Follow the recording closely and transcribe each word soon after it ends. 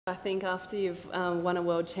I think after you've won a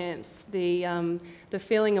world champs, the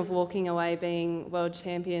feeling of walking away being world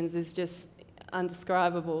champions is just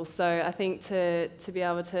undescribable. So I think to be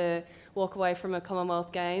able to walk away from a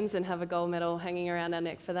Commonwealth Games and have a gold medal hanging around our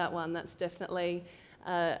neck for that one, that's definitely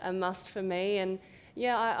a must for me. And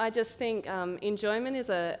yeah, I just think enjoyment is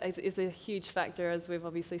a huge factor, as we've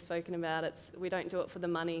obviously spoken about. We don't do it for the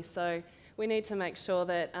money, so we need to make sure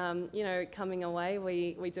that you know, coming away,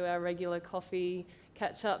 we do our regular coffee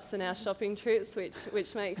catch-ups and our shopping trips,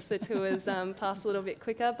 which makes the tours pass a little bit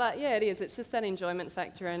quicker. But yeah, it is. It's just that enjoyment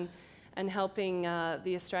factor and helping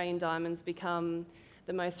the Australian Diamonds become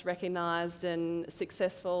the most recognised and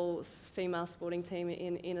successful female sporting team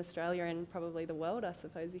in Australia and probably the world, I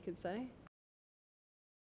suppose you could say.